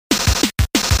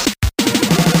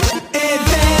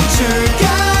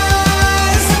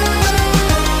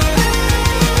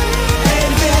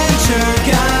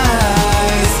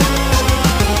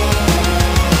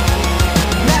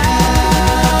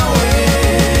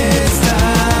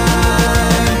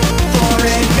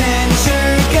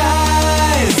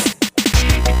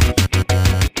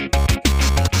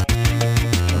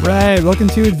right, welcome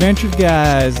to Adventure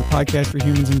Guys, the podcast for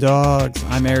humans and dogs.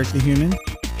 I'm Eric the Human.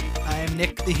 I am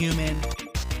Nick the Human.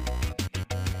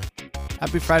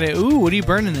 Happy Friday. Ooh, what are you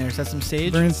burning there? Is that some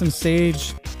sage? Burning some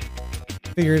sage.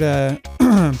 Figured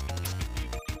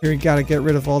we gotta get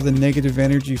rid of all the negative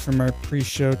energy from our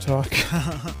pre-show talk.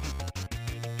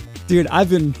 Dude,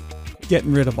 I've been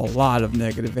getting rid of a lot of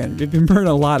negative energy. I've been burning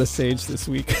a lot of sage this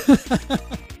week.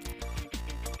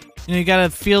 You gotta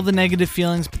feel the negative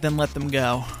feelings, but then let them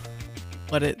go.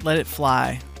 Let it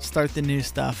fly. Start the new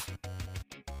stuff.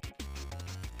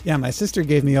 Yeah, my sister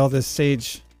gave me all this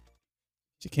sage.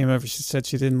 She came over, she said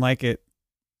she didn't like it.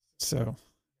 So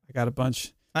I got a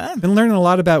bunch. I've been learning a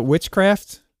lot about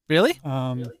witchcraft. Really?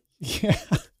 Yeah.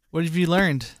 What have you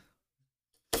learned?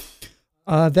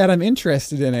 That I'm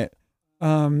interested in it.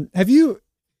 Have you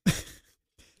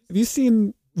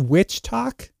seen witch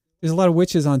talk? There's a lot of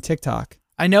witches on TikTok.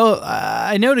 I know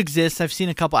it exists. I've seen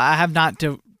a couple. I have not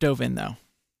dove in though.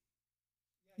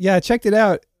 Yeah, I checked it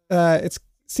out. It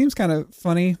seems kind of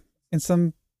funny in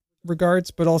some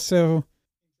regards, but also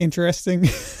interesting.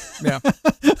 Yeah.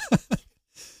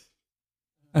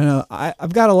 I don't know.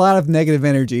 I've got a lot of negative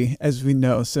energy, as we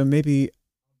know, so maybe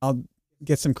I'll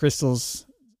get some crystals,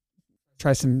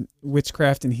 try some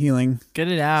witchcraft and healing.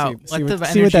 Get it out. See what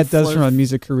that does for my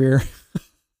music career.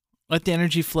 Let the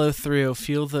energy flow through.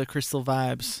 Feel the crystal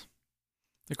vibes,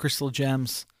 the crystal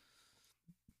gems,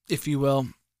 if you will.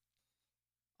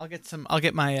 I'll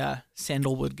get my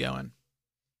sandalwood going.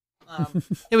 Yeah,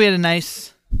 we had a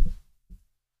nice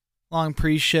long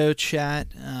pre-show chat.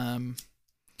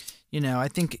 I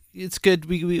think it's good.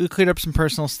 We cleared up some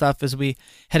personal stuff as we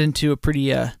head into a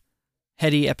pretty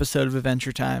heady episode of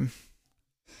Adventure Time.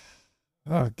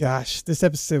 Oh gosh, this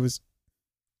episode was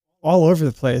all over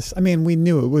the place. I mean, we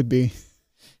knew it would be.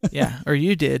 Yeah, or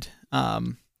you did.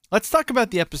 Let's talk about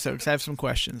the episode because I have some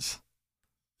questions.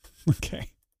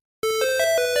 Okay.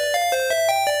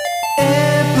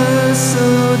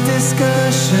 Episode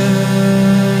discussion.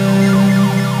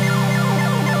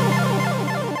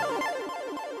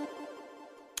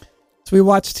 So we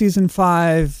watched season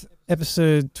 5,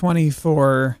 episode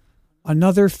 24.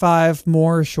 Another 5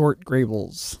 more short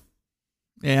Graybles.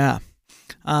 Yeah.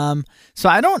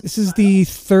 This is the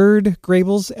third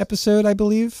Graybles episode, I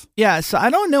believe. Yeah, so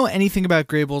I don't know anything about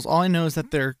Graybles. All I know is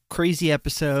that they're crazy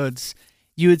episodes.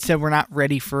 You had said we're not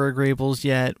ready for a Graybles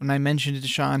yet. When I mentioned it to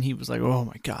Sean, he was like, oh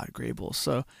my God, Graybles.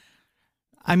 So,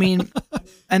 I mean,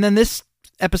 and then this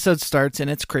episode starts and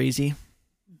it's crazy.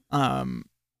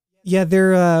 Yeah,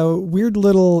 they're weird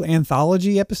little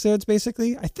anthology episodes,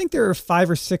 basically. I think there are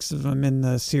 5 or 6 of them in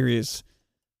the series.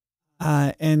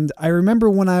 And I remember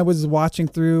when I was watching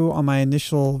through on my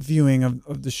initial viewing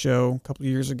of the show a couple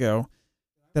of years ago,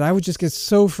 that I would just get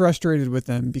so frustrated with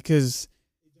them because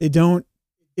they don't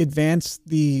advance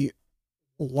the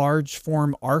large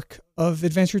form arc of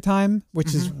Adventure Time,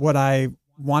 which is what I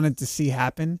wanted to see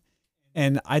happen.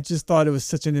 And I just thought it was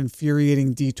such an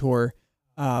infuriating detour.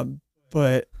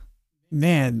 But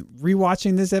man,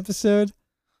 rewatching this episode,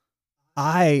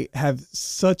 I have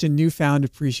such a newfound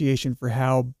appreciation for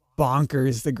how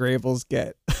bonkers the Graybles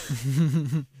get.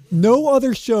 No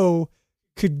other show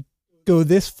could go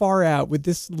this far out with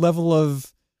this level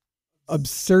of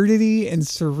absurdity and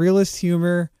surrealist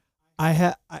humor.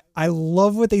 I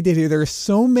love what they did here. There are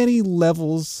so many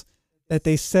levels that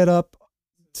they set up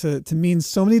to mean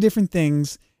so many different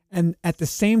things, and at the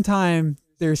same time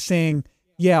they're saying,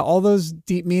 yeah, all those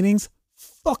deep meanings,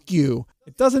 fuck you,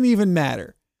 it doesn't even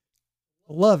matter.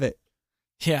 Love it.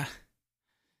 Yeah.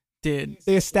 Dude.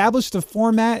 They established a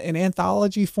format, an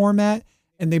anthology format,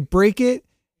 and they break it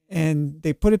and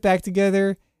they put it back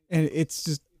together, and it's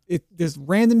just there's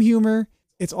random humor.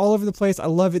 It's all over the place. I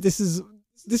love it. This is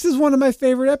one of my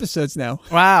favorite episodes now.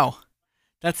 Wow.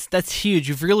 That's huge.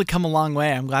 You've really come a long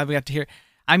way. I'm glad we got to hear.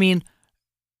 I mean,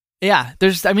 yeah,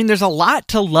 there's a lot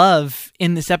to love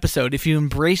in this episode. If you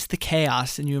embrace the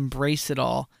chaos and you embrace it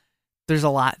all, there's a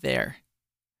lot there.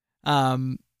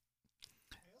 I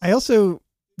also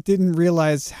didn't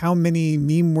realize how many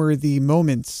meme-worthy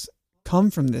moments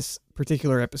come from this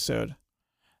particular episode.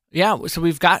 Yeah, so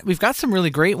we've got some really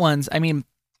great ones. I mean,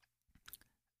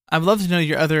 I'd love to know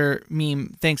your other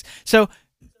meme things. So,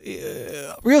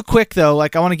 real quick though, I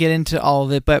want to get into all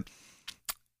of it, but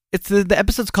it's the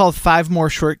episode's called 5 More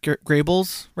Short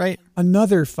Graybles, right?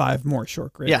 Another 5 more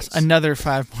short Graybles. Yes, another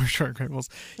 5 more short Graybles.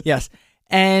 Yes,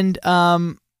 and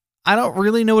I don't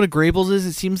really know what a Graybles is.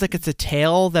 It seems like it's a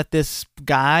tale that this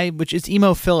guy, which is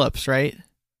Emo Phillips, right?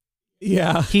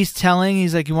 Yeah. He's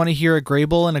like, you want to hear a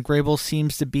Grayble? And a Grayble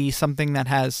seems to be something that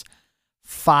has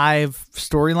 5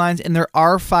 storylines. And there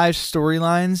are 5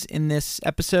 storylines in this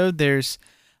episode. There's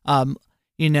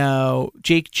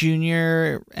Jake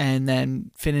Jr. and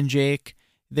then Finn and Jake.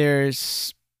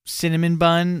 There's Cinnamon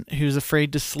Bun, who's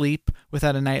afraid to sleep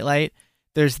without a nightlight.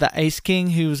 There's the Ice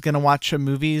King, who's going to watch a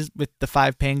movie with the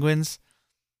 5 penguins.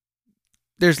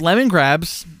 There's Lemon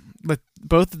Grabs, with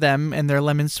both of them and their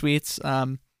lemon sweets.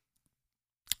 And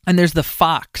there's the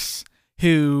Fox,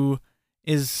 who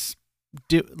is...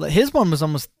 his one was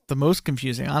almost the most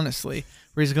confusing, honestly,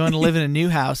 where he's going to live in a new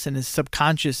house and his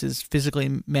subconscious is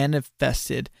physically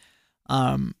manifested.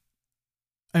 And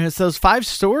it's those 5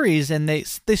 stories, and they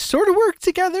sort of work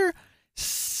together,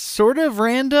 sort of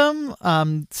random,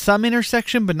 some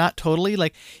intersection, but not totally.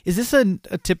 Like, is this a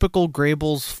typical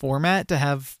Grable's format to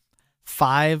have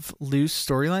 5 loose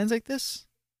storylines like this?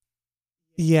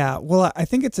 Yeah, well, I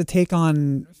think it's a take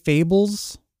on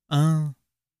Fables.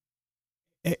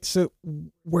 So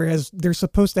whereas they're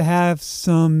supposed to have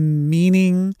some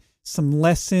meaning, some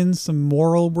lesson, some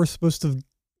moral we're supposed to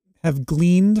have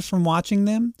gleaned from watching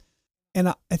them. And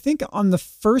I think on the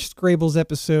first Grable's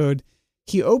episode,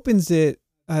 he opens it,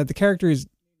 the character's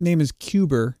name is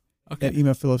Cuber, that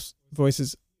Emo Phillips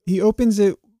voices. He opens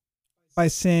it by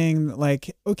saying,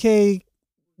 like, okay,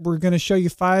 we're going to show you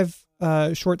 5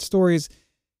 short stories.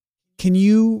 Can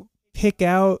you pick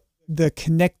out the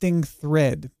connecting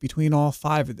thread between all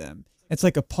 5 of them? It's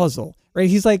like a puzzle, right?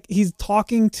 He's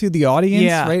talking to the audience,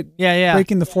 right? Yeah.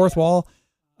 Breaking the fourth wall.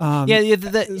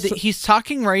 He's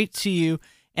talking right to you,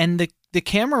 and the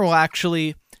camera will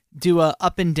actually do a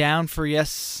up and down for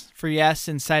yes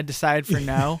and side to side for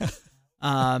no.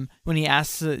 When he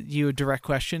asks you a direct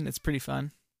question, it's pretty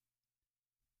fun.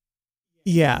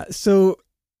 Yeah. So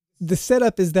the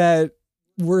setup is that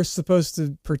we're supposed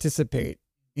to participate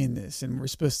in this, and we're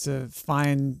supposed to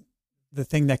find the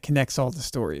thing that connects all the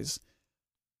stories.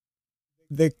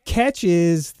 The catch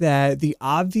is that the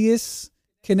obvious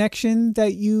connection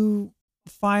that you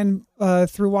find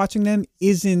through watching them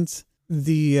isn't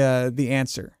the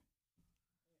answer.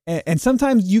 And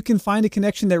sometimes you can find a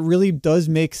connection that really does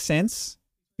make sense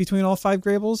between all 5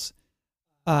 Grables,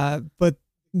 but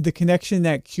the connection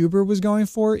that Cuber was going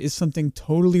for is something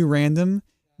totally random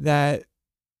that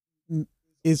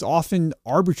is often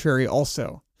arbitrary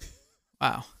also.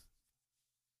 Wow.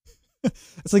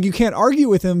 It's like you can't argue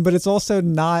with him, but it's also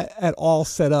not at all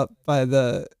set up by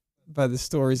the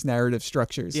story's narrative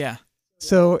structures. Yeah.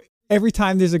 So every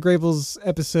time there's a Grable's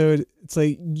episode, it's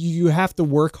like you have to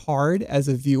work hard as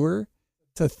a viewer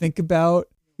to think about,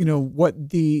 what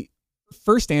the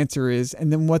first answer is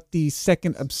and then what the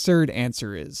second absurd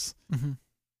answer is. Mm-hmm.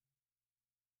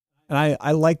 And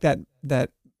I like that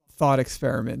thought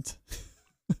experiment.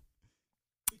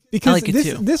 Because I like it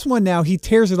too. This one now, he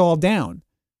tears it all down.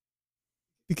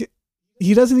 Because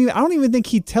he doesn't even, I don't even think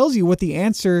he tells you what the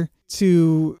answer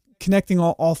to connecting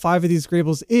all 5 of these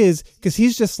Grables is, because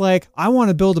he's just like, I want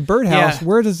to build a birdhouse. Yeah.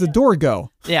 Where does the door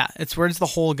go? Yeah, it's where does the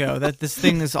hole go? That this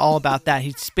thing is all about that.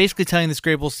 He's basically telling this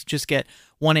Grables to just get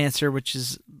one answer, which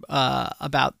is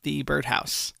about the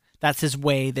birdhouse. That's his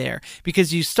way there.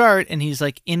 Because you start and he's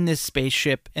like in this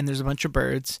spaceship and there's a bunch of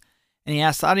birds, and he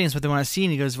asks the audience what they want to see,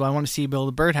 and he goes, well, I want to see you build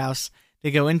a birdhouse. They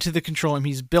go into the control room,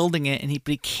 he's building it,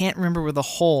 but he can't remember where the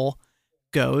hole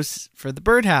goes for the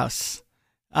birdhouse.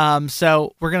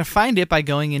 So we're going to find it by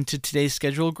going into today's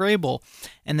scheduled Grable.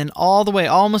 And then all the way,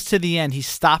 almost to the end, he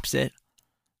stops it.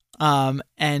 And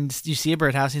you see a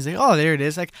birdhouse, and he's like, oh, there it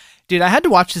is. Like, dude, I had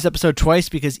to watch this episode twice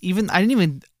because I didn't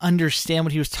even understand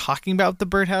what he was talking about with the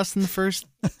birdhouse in the first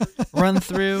run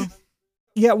through.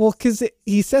 Yeah, well, because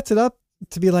he sets it up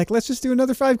to be like, let's just do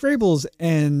another 5 Grables.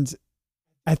 And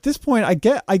at this point, I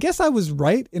guess I was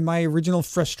right in my original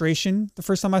frustration the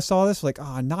first time I saw this. Like,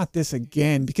 not this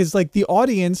again. Because like the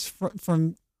audience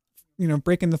from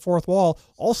breaking the fourth wall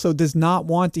also does not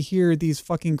want to hear these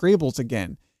fucking Grables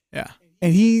again. Yeah.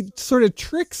 And he sort of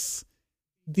tricks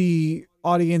the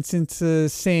audience into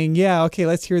saying, yeah, okay,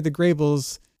 let's hear the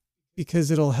Grables because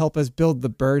it'll help us build the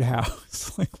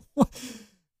birdhouse. Like, what?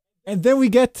 And then we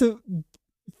get to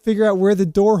figure out where the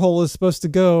door hole is supposed to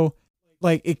go.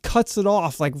 Like, it cuts it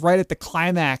off, like, right at the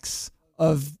climax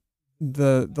of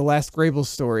the last Grable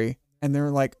story. And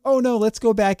they're like, oh, no, let's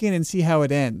go back in and see how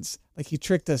it ends. Like, he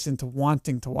tricked us into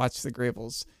wanting to watch the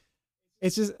Grables.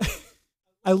 It's just...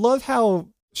 I love how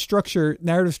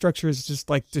narrative structure is just,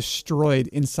 like, destroyed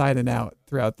inside and out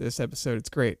throughout this episode. It's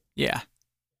great. Yeah.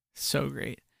 So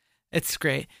great. It's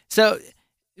great. So,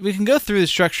 we can go through the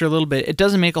structure a little bit. It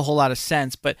doesn't make a whole lot of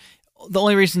sense, but... the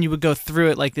only reason you would go through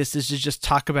it like this is to just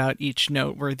talk about each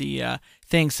noteworthy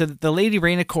thing. So the Lady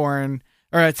Rainicorn,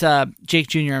 or it's Jake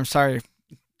Jr., I'm sorry.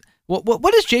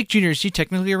 What is Jake Jr.? Is she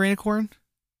technically a Rainicorn?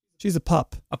 She's a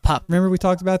pup. A pup. Remember we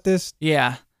talked about this?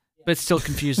 Yeah. but it still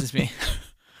confuses me.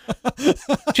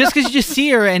 Just because you just see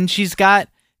her and she's got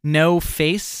no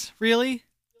face, really.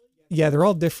 Yeah, they're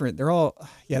all different.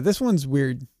 This one's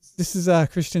weird. This is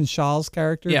Christian Schall's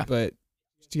character, but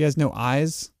she has no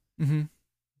eyes. Mm-hmm.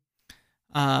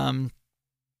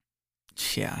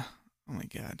 Yeah. Oh my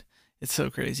God. It's so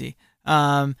crazy.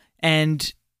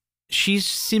 And she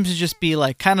seems to just be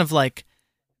like, kind of like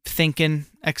thinking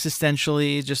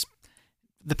existentially, just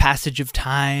the passage of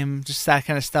time, just that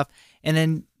kind of stuff. And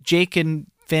then Jake and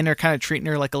Finn are kind of treating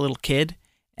her like a little kid,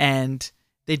 and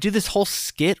they do this whole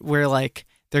skit where like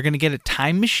they're going to get a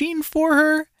time machine for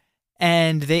her,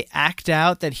 and they act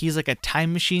out that he's like a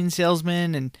time machine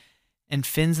salesman and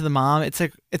Finn's the mom. It's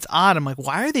like, it's odd. I'm like,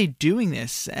 why are they doing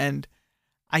this? And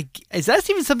is that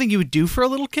even something you would do for a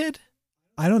little kid?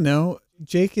 I don't know.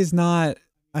 Jake is not,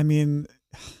 I mean,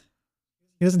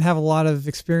 he doesn't have a lot of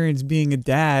experience being a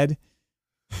dad.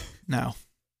 No.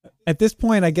 At this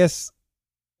point, I guess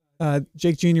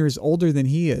Jake Jr. is older than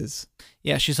he is.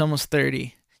 Yeah, she's almost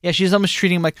 30. Yeah, she's almost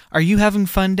treating him like, are you having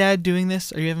fun, Dad, doing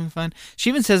this? Are you having fun? She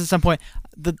even says at some point,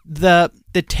 the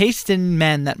taste in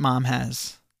men that mom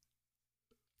has.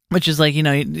 Which is like, you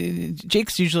know,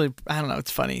 Jake's usually, I don't know,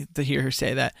 it's funny to hear her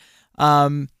say that.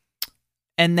 And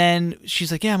then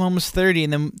she's like, yeah, I'm almost 30.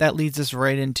 And then that leads us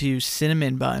right into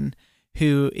Cinnamon Bun,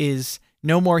 who is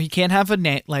no more, he can't have a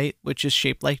nightlight, which is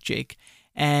shaped like Jake.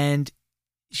 And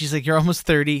she's like, you're almost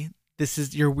 30.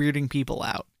 You're weirding people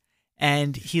out.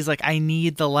 And he's like, I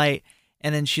need the light.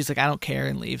 And then she's like, I don't care,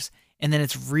 and leaves. And then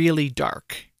it's really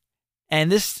dark.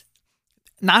 And this,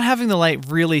 not having the light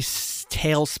really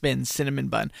tailspins Cinnamon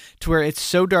Bun to where it's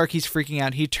so dark he's freaking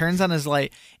out. He turns on his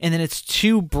light, and then it's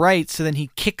too bright, so then he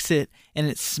kicks it and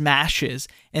it smashes,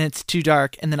 and it's too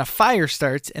dark, and then a fire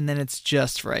starts, and then it's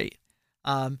just right.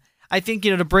 I think,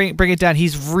 you know, to bring it down,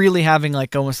 he's really having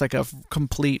like almost like a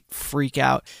complete freak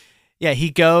out. Yeah,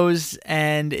 he goes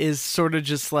and is sort of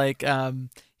just like, what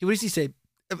does he say?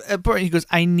 He goes,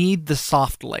 I need the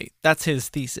soft light. That's his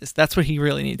thesis. That's what he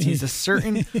really needs. He needs a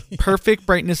certain perfect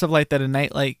brightness of light that a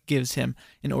nightlight gives him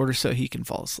in order so he can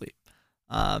fall asleep.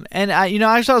 And I, you know,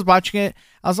 as I was watching it,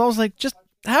 I was always like, just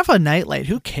have a nightlight.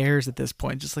 Who cares at this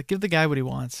point? Just like give the guy what he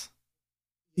wants.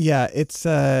 Yeah, it's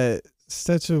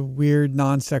such a weird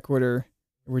non sequitur.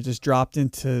 We're just dropped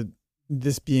into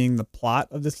this being the plot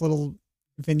of this little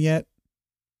vignette.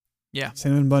 Yeah.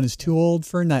 Cinnamon Bun is too old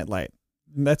for a nightlight.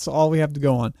 And that's all we have to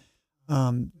go on.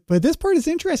 But this part is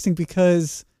interesting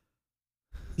because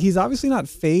he's obviously not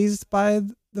fazed by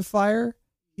the fire.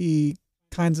 He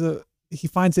finds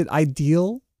it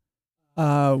ideal,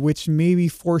 which maybe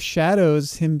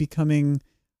foreshadows him becoming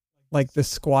like the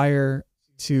squire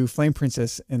to Flame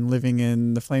Princess and living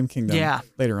in the Flame Kingdom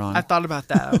later on. I thought about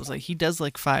that. I was like, he does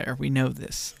like fire. We know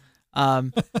this.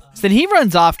 So then he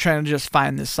runs off trying to just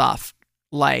find this soft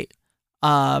light.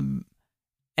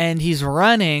 And he's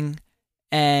running,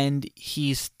 and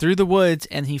he's through the woods,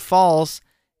 and he falls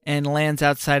and lands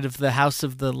outside of the house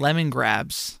of the lemon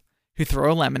grabs, who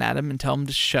throw a lemon at him and tell him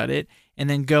to shut it, and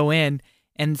then go in,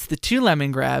 and it's the two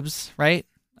lemon grabs, right?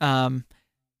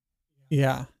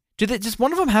 Yeah. Does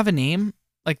one of them have a name?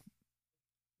 Like,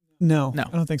 no, I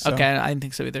don't think so. Okay, I didn't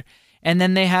think so either. And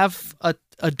then they have a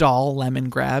doll lemon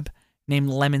grab named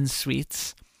Lemon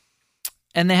Sweets.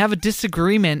 And they have a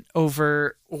disagreement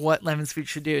over what Lemon Sweets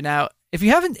should do. Now, if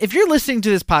you're listening to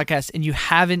this podcast and you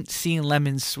haven't seen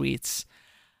Lemon Sweets,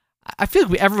 I feel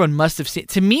like everyone must have seen.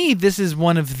 To me, this is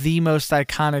one of the most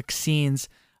iconic scenes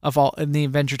of all in the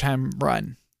Adventure Time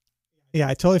run. Yeah,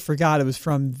 I totally forgot it was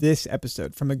from this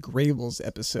episode, from a Grables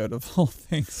episode of all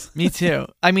things. Me too.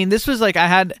 I mean, this was like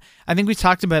I think we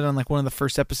talked about it on like one of the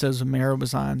first episodes when Mara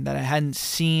was on, that I hadn't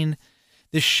seen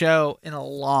this show in a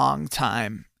long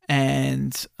time.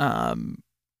 And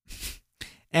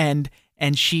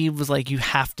she was like, you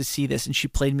have to see this. And she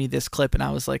played me this clip, and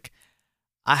I was like,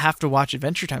 I have to watch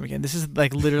Adventure Time again. This is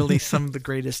like literally some of the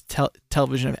greatest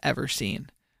television I've ever seen.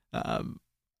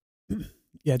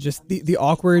 Yeah, just the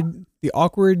awkward,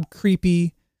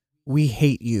 creepy, we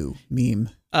hate you meme.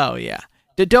 Oh yeah.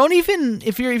 Don't even,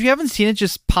 if you haven't seen it,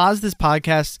 just pause this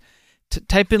podcast,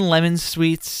 type in Lemon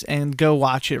Sweets and go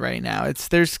watch it right now.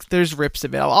 There's rips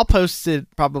of it. I'll post it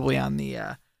probably on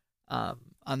the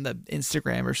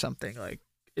Instagram or something. Like,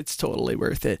 it's totally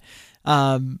worth it.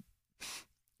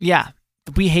 Yeah,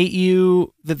 we hate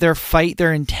you. That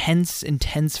their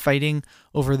intense fighting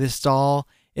over this doll.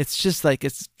 It's just like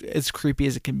it's as creepy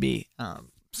as it can be.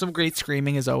 Some great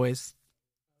screaming as always.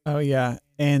 Oh yeah,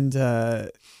 and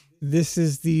this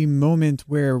is the moment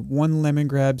where one lemon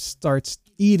grab starts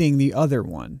eating the other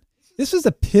one. This was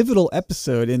a pivotal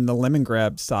episode in the lemon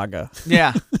grab saga.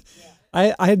 Yeah.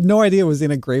 I had no idea it was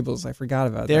in a Greybles. I forgot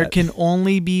about There that. can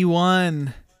only be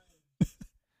one.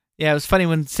 Yeah, it was funny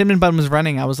when Cinnamon Bun was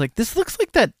running. I was like, "This looks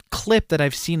like that clip that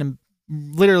I've seen him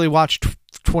literally watch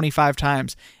 25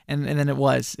 times," and then it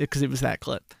was because it was that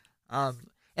clip. And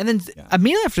then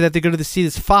immediately after that, they go to see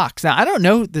this fox. Now I don't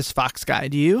know this fox guy.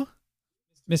 Do you?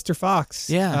 Mr. Fox.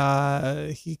 Yeah.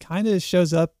 He kind of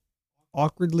shows up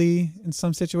awkwardly in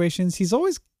some situations. He's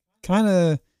always kind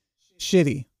of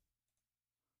shitty.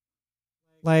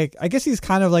 Like, I guess he's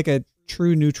kind of like a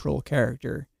true neutral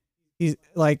character. He's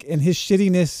like, and his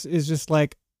shittiness is just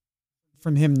like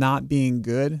from him not being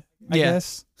good, I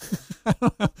guess. I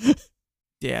don't know.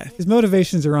 Yeah. His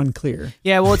motivations are unclear.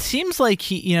 Yeah, well, it seems like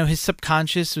his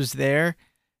subconscious was there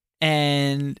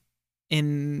and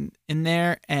in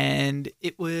there, and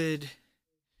it would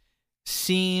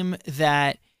seem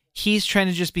that he's trying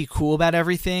to just be cool about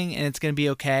everything and it's going to be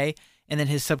okay, and then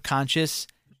his subconscious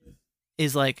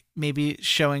is like maybe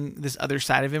showing this other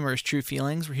side of him or his true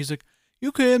feelings where he's like,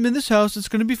 okay, I'm in this house, it's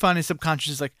going to be fine. His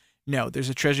subconscious is like, no, there's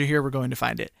a treasure here, we're going to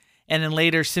find it. And then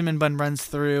later Cinnamon Bun runs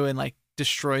through and like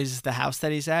destroys the house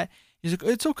that he's at. He's like,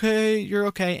 it's okay, you're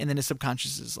okay. And then his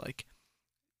subconscious is like,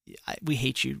 we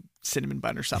hate you, Cinnamon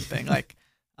Bun, or something. Like,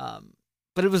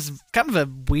 but it was kind of a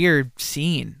weird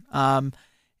scene. And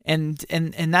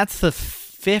that's the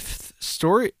fifth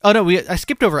story. Oh no, I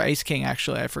skipped over Ice King.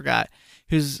 Actually, I forgot.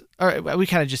 We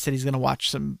kind of just said he's gonna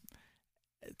watch some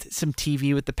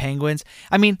TV with the penguins.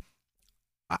 I mean,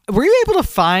 were you able to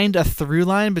find a through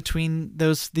line between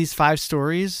these 5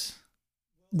 stories?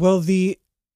 Well, the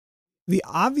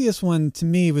obvious one to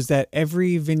me was that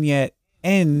every vignette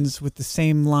ends with the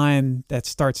same line that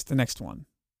starts the next one.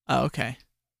 Oh, okay.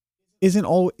 It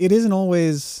isn't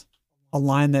always a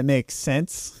line that makes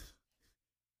sense.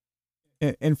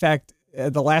 In fact,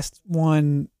 the last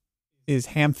one is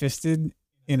ham-fisted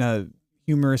in a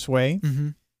humorous way. Mm-hmm.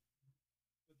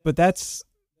 But that's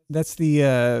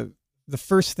the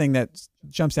first thing that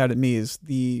jumps out at me is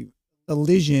the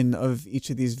elision of each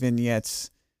of these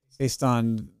vignettes based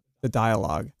on the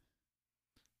dialogue.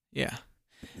 Yeah.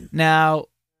 Now,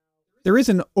 there is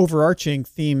an overarching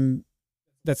theme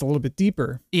that's a little bit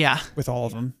deeper. Yeah. With all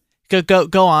of them.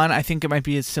 Go on. I think it might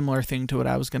be a similar thing to what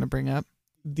I was going to bring up.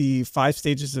 The 5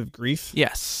 stages of grief.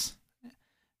 Yes.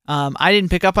 I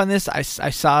didn't pick up on this. I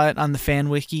saw it on the fan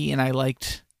wiki and I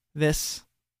liked this.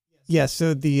 Yeah.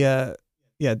 So denial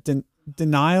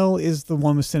is the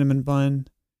one with Cinnamon Bun.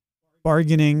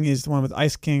 Bargaining is the one with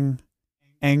Ice King.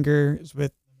 Anger is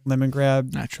with Lemon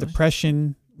Grab. Naturally.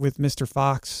 Depression with Mr.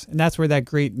 Fox. And that's where that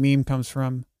great meme comes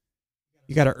from.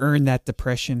 You got to earn that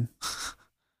depression.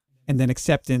 And then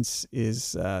acceptance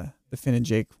is the Finn and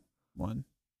Jake one.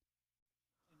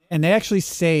 And they actually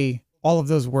say all of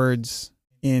those words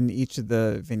in each of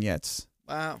the vignettes.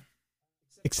 Wow.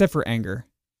 Except for anger.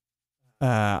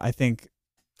 I think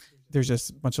there's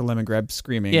just a bunch of Lemon Grab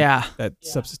screaming. Yeah. That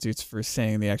substitutes for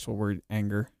saying the actual word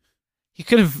anger. He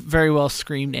could have very well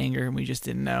screamed anger and we just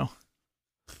didn't know.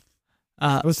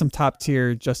 It was some top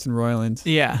tier Justin Roiland.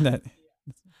 Yeah.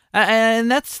 And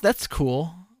that's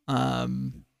cool.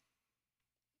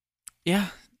 Yeah.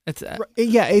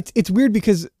 It's weird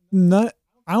because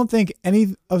I don't think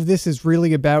any of this is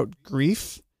really about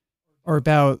grief or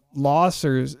about loss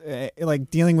or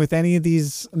like dealing with any of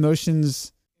these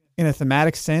emotions in a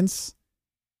thematic sense.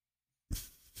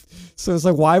 So it's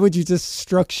like, why would you just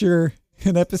structure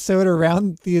an episode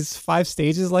around these 5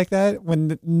 stages like that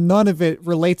when none of it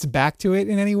relates back to it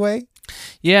in any way?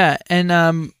 Yeah.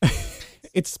 And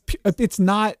it's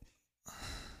not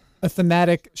a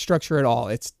thematic structure at all.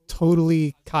 It's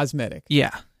totally cosmetic.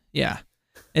 Yeah. Yeah.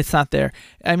 It's not there.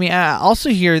 I mean, also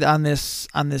here on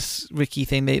this wiki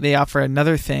thing, they offer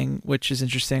another thing, which is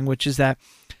interesting, which is that,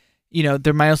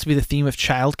 there might also be the theme of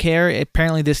childcare.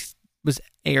 Apparently this was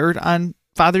aired on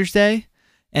Father's Day.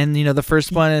 And, the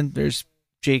first one, and there's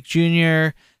Jake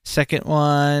Jr., second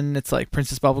one, it's like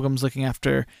Princess Bubblegum's looking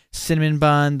after Cinnamon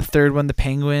Bun. The third one, the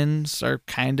penguins are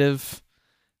kind of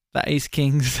the Ice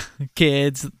King's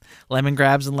kids, Lemon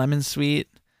Grabs and Lemon Sweet.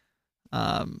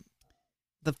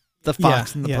 The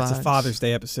Fox and the Bugs. It's a Father's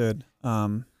Day episode.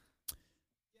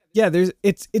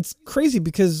 It's crazy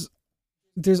because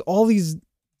there's all these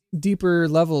deeper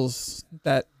levels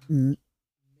that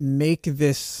make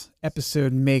this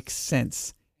episode make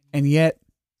sense, and yet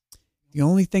the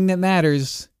only thing that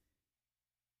matters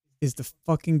is the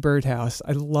fucking birdhouse.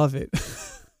 I love it.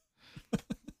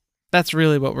 That's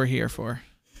really what we're here for.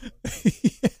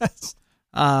 Yes.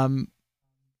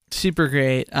 Super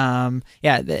great.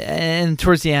 And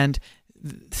towards the end,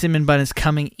 Cinnamon Bun is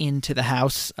coming into the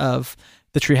house of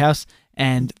the treehouse,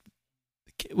 and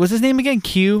what's his name again?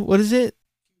 Q. What is it?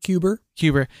 Cuber.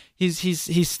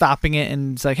 He's stopping it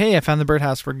and it's like, hey, I found the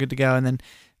birdhouse, we're good to go. And then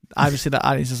obviously the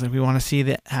audience is like, we want to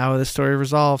see how the story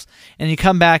resolves. And you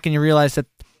come back and you realize that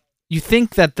you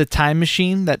think that the time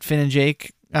machine that Finn and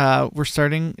Jake were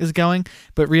starting is going,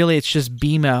 but really it's just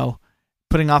BMO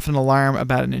putting off an alarm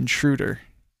about an intruder.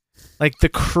 Like the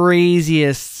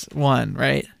craziest one,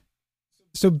 right?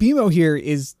 So BMO here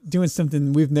is doing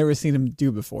something we've never seen him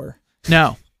do before.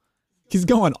 No. He's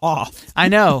going off. I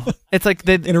know. It's like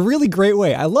in a really great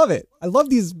way. I love it. I love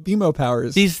these BMO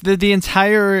powers. The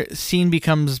entire scene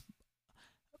becomes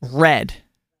red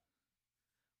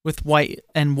with white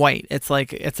and white. It's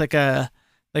like a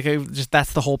just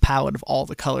that's the whole palette of all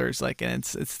the colors. Like, and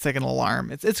it's like an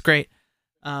alarm. It's great.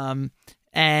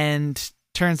 And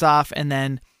turns off, and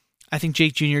then I think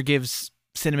Jake Jr. gives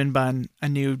Cinnamon Bun a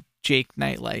new Jake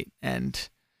nightlight and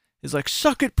is like,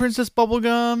 "Suck it, Princess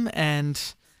Bubblegum,"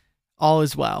 and all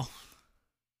is well.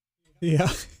 Yeah.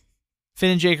 Finn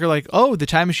and Jake are like, "Oh, the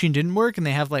time machine didn't work," and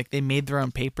they made their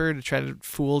own paper to try to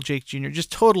fool Jake Jr.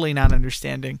 Just totally not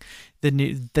understanding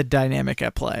the dynamic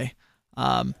at play.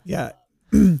 Yeah,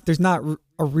 there's not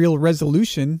a real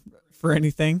resolution for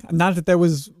anything. Not that there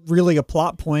was really a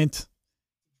plot point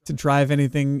to drive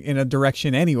anything in a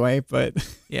direction anyway, but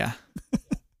yeah,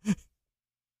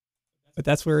 but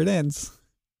that's where it ends.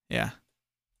 Yeah,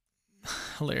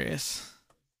 hilarious.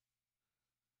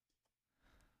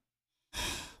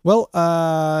 Well,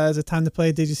 is it time to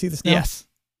play Did You See the Snail? Yes.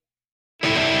 Did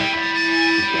you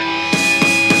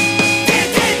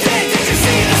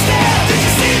see the snail? Did you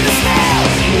see the snail?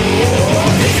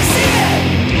 Did you see it?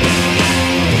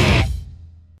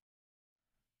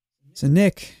 So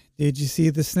Nick, did you see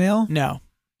the snail? No,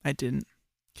 I didn't.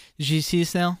 Did you see the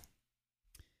snail?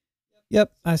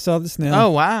 Yep, I saw the snail.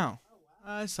 Oh, wow.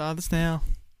 I saw the snail.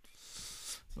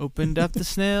 Opened up the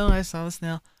snail. I saw the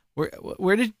snail.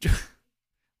 Where'd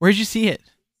you see it?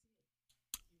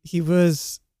 He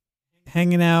was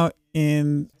hanging out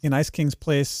in Ice King's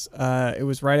place. It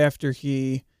was right after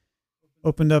he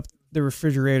opened up the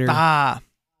refrigerator. Ah,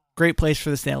 great place for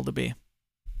the snail to be.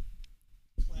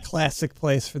 Classic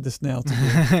place for the snail to be.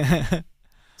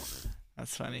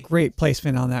 That's funny. Great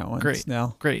placement on that one. Great.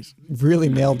 Snail. Great. Really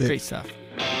nailed it. Great stuff.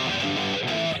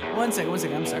 One second.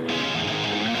 I'm sorry. Congratulations,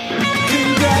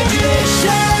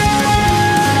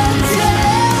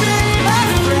 Eric, my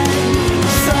friend.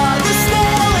 Saw the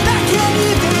snail and I can't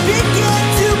even begin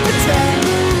to pretend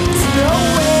to know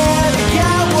where the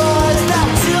guy was. Not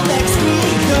till next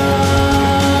week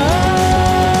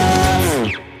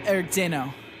comes. Eric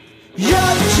Zano. You're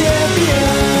the champion.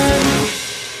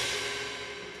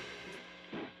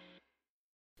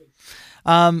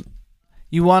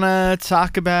 You want to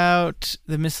talk about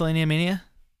the Miscellanea Mania?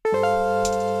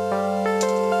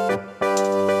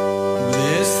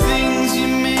 There's things you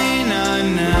may not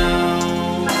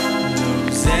know.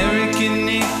 Those Eric and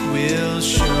Nick will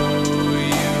show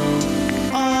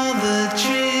you all the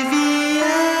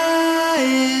trivia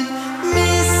in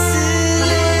Miscellanea.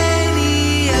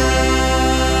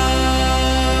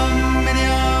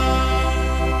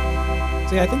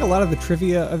 So yeah, I think a lot of the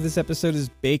trivia of this episode is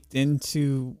baked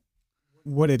into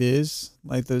what it is,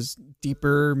 like those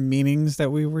deeper meanings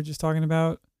that we were just talking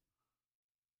about.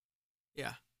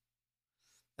 Yeah.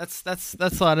 That's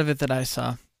a lot of it that I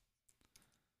saw.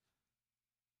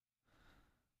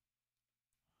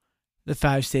 The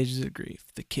 5 stages of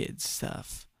grief, the kids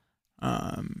stuff.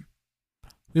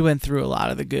 We went through a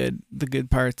lot of the good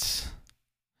parts.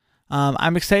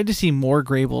 I'm excited to see more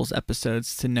Greybles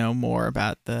episodes to know more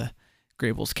about the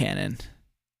Greybles canon.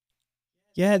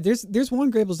 Yeah, there's one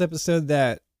Greybles episode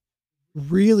that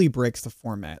really breaks the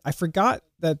format. I forgot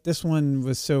that this one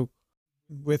was so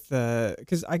with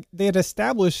because they had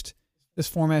established this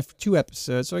format for 2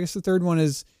 episodes, so I guess the third one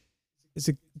is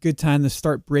a good time to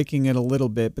start breaking it a little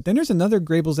bit. But then there's another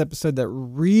Greybles episode that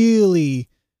really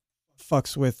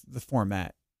fucks with the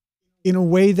format in a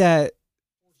way that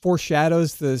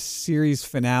foreshadows the series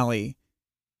finale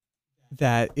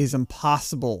that is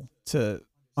impossible to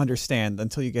understand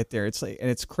until you get there. It's like, and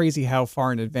it's crazy how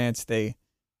far in advance they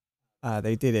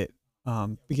did it.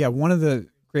 But yeah, one of the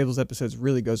Greybles episodes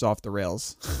really goes off the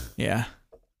rails. Yeah.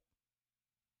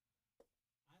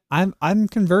 I'm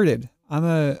converted. I'm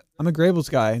a Greybles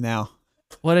guy now.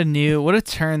 What a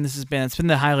turn this has been. It's been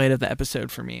the highlight of the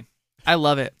episode for me. I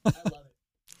love it.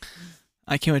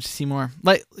 I can't wait to see more.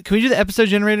 Like, can we do the episode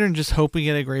generator and just hope we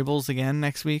get a Greybles again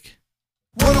next week?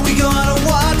 What are we gonna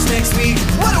watch next week?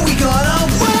 What are we gonna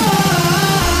watch?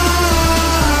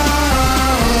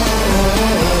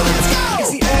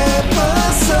 It's the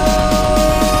episode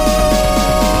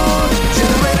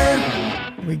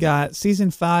generator. We got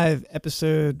season 5,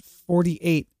 episode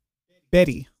 48,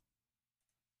 Betty.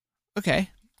 Okay,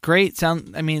 great.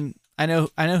 I mean, I know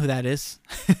who that is,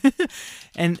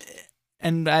 and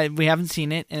we haven't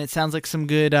seen it, and it sounds like some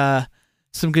good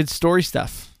story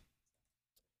stuff.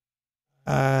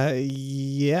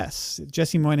 Yes,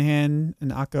 Jesse Moynihan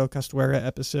and Akko Castuera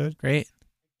episode. Great.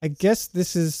 I guess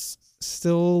this is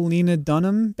still Lena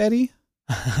Dunham, Betty.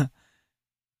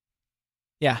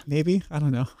 Yeah, maybe, I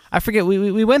don't know. I forget.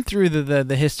 We went through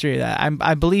the history of that.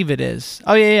 I believe it is.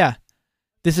 Oh yeah.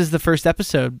 This is the first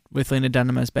episode with Lena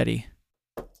Dunham as Betty.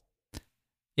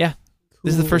 Yeah, cool.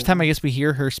 This is the first time I guess we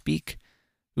hear her speak.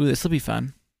 Ooh, this will be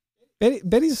fun.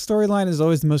 Betty's storyline is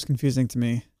always the most confusing to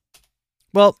me.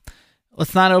 Well,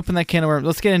 let's not open that can of worms.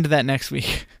 Let's get into that next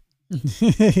week.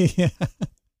 Yeah.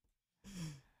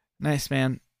 Nice,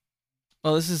 man.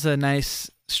 Well, this is a nice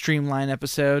streamline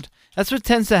episode. That's what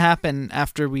tends to happen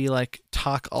after we like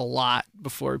talk a lot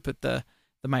before we put the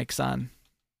mics on.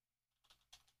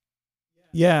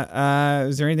 Yeah.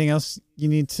 Is there anything else you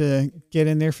need to get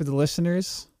in there for the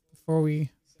listeners before we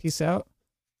peace out?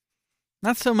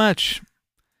 Not so much.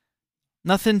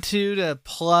 Nothing to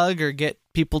plug or get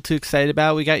people too excited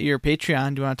about. We got your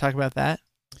Patreon. Do you want to talk about that?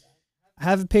 I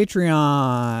have a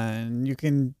Patreon. You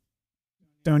can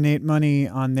donate money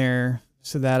on there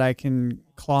so that I can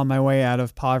claw my way out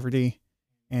of poverty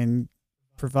and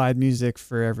provide music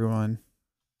for everyone.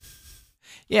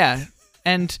 Yeah,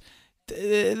 and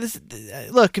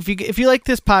look, if you like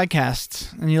this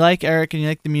podcast and you like Eric and you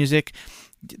like the music,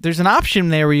 there's an option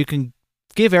there where you can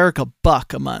give Eric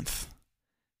 $1 a month.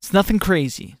 It's nothing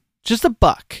crazy, just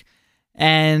 $1.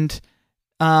 And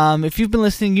if you've been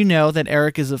listening, you know that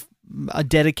Eric is a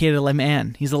dedicated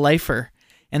man. He's a lifer.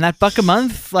 And that $1 a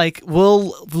month, like,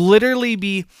 will literally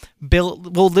be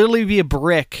a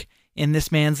brick in this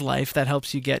man's life that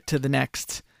helps you get to the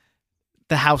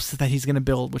house that he's going to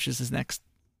build, which is his next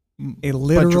a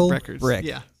literal bunch of records. Brick.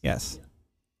 Yeah. Yes.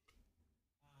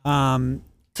 So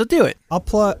do it. I'll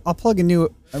plug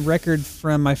a record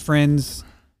from my friends.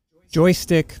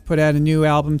 Joystick put out a new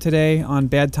album today on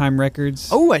Bad Time Records.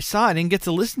 Oh, I saw it. I didn't get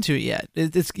to listen to it yet.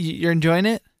 You're enjoying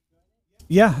it?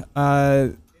 Yeah.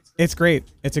 It's great.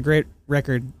 It's a great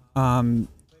record.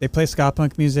 They play ska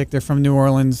punk music. They're from New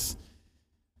Orleans.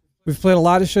 We've played a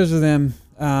lot of shows with them.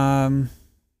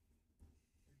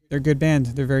 They're a good band.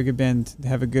 They're a very good band. They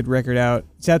have a good record out.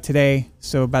 It's out today,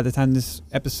 so by the time this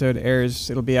episode airs,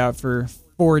 it'll be out for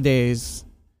 4 days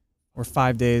or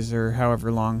 5 days or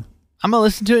however long. I'm going to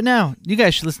listen to it now. You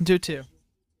guys should listen to it too.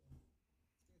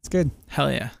 It's good.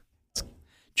 Hell yeah.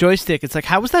 Joystick. It's like,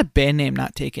 how was that band name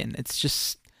not taken? It's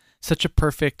just such a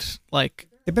perfect, like...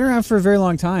 They've been around for a very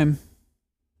long time.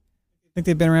 I think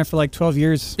they've been around for like 12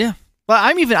 years. Yeah. Well,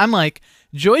 I'm like,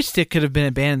 Joystick could have been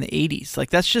a band in the 80s.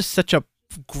 Like, that's just such a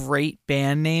great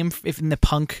band name if in the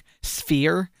punk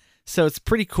sphere. So it's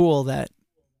pretty cool that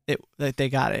they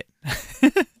got it.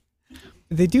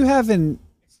 They do have an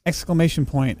exclamation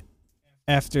point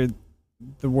after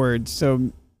the word.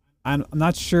 So I'm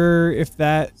not sure if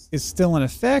that is still in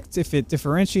effect, if it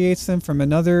differentiates them from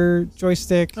another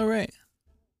Joystick. Oh, right.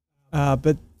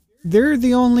 But they're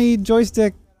the only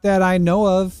Joystick that I know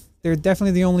of. They're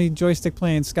definitely the only Joystick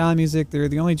playing ska music. They're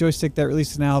the only Joystick that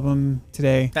released an album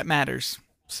today. That matters.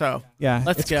 So yeah,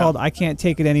 it's go. Called I Can't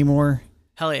Take It Anymore.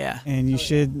 Hell yeah. And you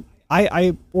should...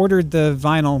 I ordered the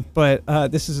vinyl, but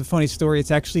this is a funny story.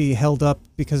 It's actually held up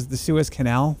because of the Suez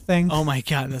Canal thing. Oh my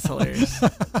God, that's hilarious.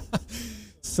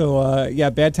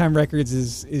 So Bad Time Records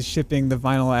is shipping the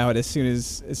vinyl out as soon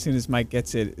as Mike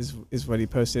gets it is what he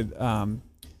posted.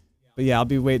 But yeah, I'll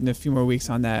be waiting a few more weeks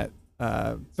on that.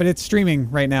 But it's streaming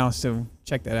right now, so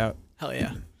check that out. Hell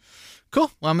yeah.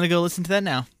 Cool. Well, I'm gonna go listen to that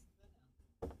now.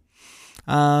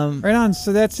 Right on.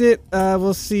 So that's it.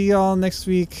 We'll see y'all next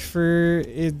week for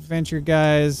Adventure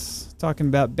Guys talking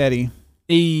about Betty.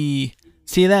 See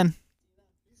you then.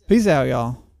 Peace out,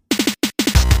 y'all.